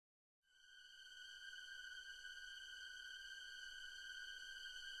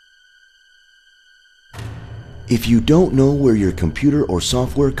If you don't know where your computer or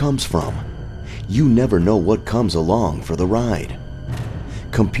software comes from, you never know what comes along for the ride.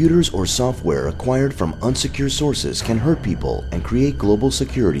 Computers or software acquired from unsecure sources can hurt people and create global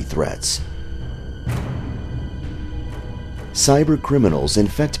security threats. Cyber criminals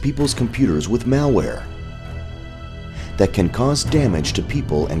infect people's computers with malware that can cause damage to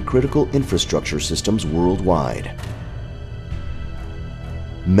people and critical infrastructure systems worldwide.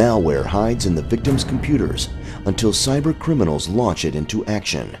 Malware hides in the victim's computers until cyber criminals launch it into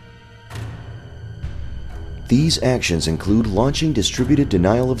action. These actions include launching distributed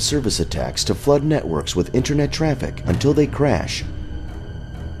denial of service attacks to flood networks with internet traffic until they crash,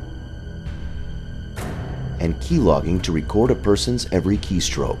 and keylogging to record a person's every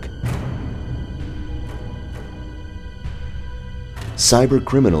keystroke. Cyber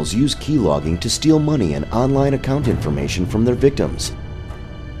criminals use keylogging to steal money and online account information from their victims.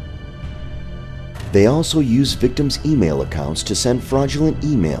 They also use victims' email accounts to send fraudulent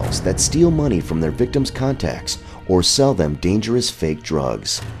emails that steal money from their victims' contacts or sell them dangerous fake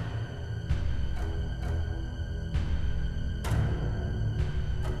drugs.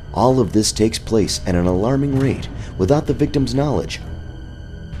 All of this takes place at an alarming rate without the victim's knowledge.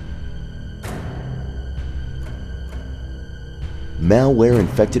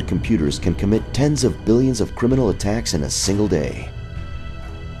 Malware-infected computers can commit tens of billions of criminal attacks in a single day.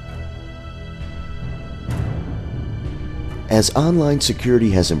 As online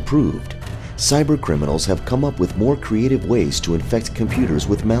security has improved, cybercriminals have come up with more creative ways to infect computers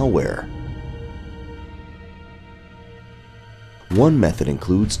with malware. One method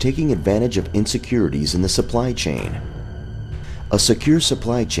includes taking advantage of insecurities in the supply chain. A secure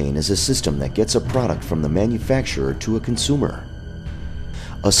supply chain is a system that gets a product from the manufacturer to a consumer.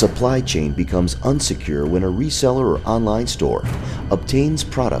 A supply chain becomes unsecure when a reseller or online store obtains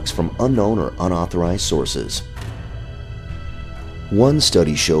products from unknown or unauthorized sources. One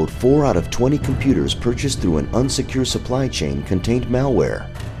study showed 4 out of 20 computers purchased through an unsecure supply chain contained malware.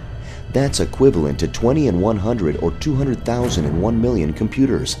 That's equivalent to 20 in 100 or 200,000 in 1 million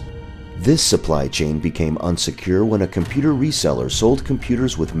computers. This supply chain became unsecure when a computer reseller sold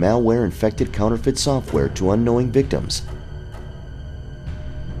computers with malware-infected counterfeit software to unknowing victims.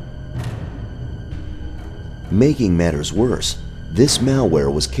 Making matters worse, this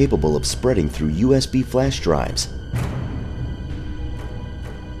malware was capable of spreading through USB flash drives,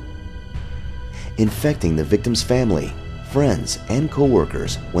 infecting the victim's family, friends, and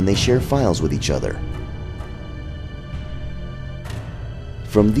co-workers when they share files with each other.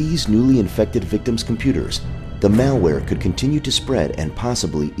 From these newly infected victims' computers, the malware could continue to spread and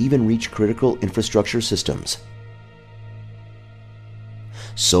possibly even reach critical infrastructure systems.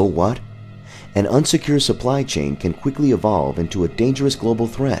 So what? An unsecure supply chain can quickly evolve into a dangerous global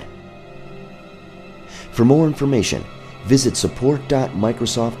threat. For more information, visit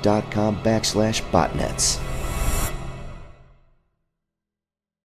support.microsoft.com/botnets.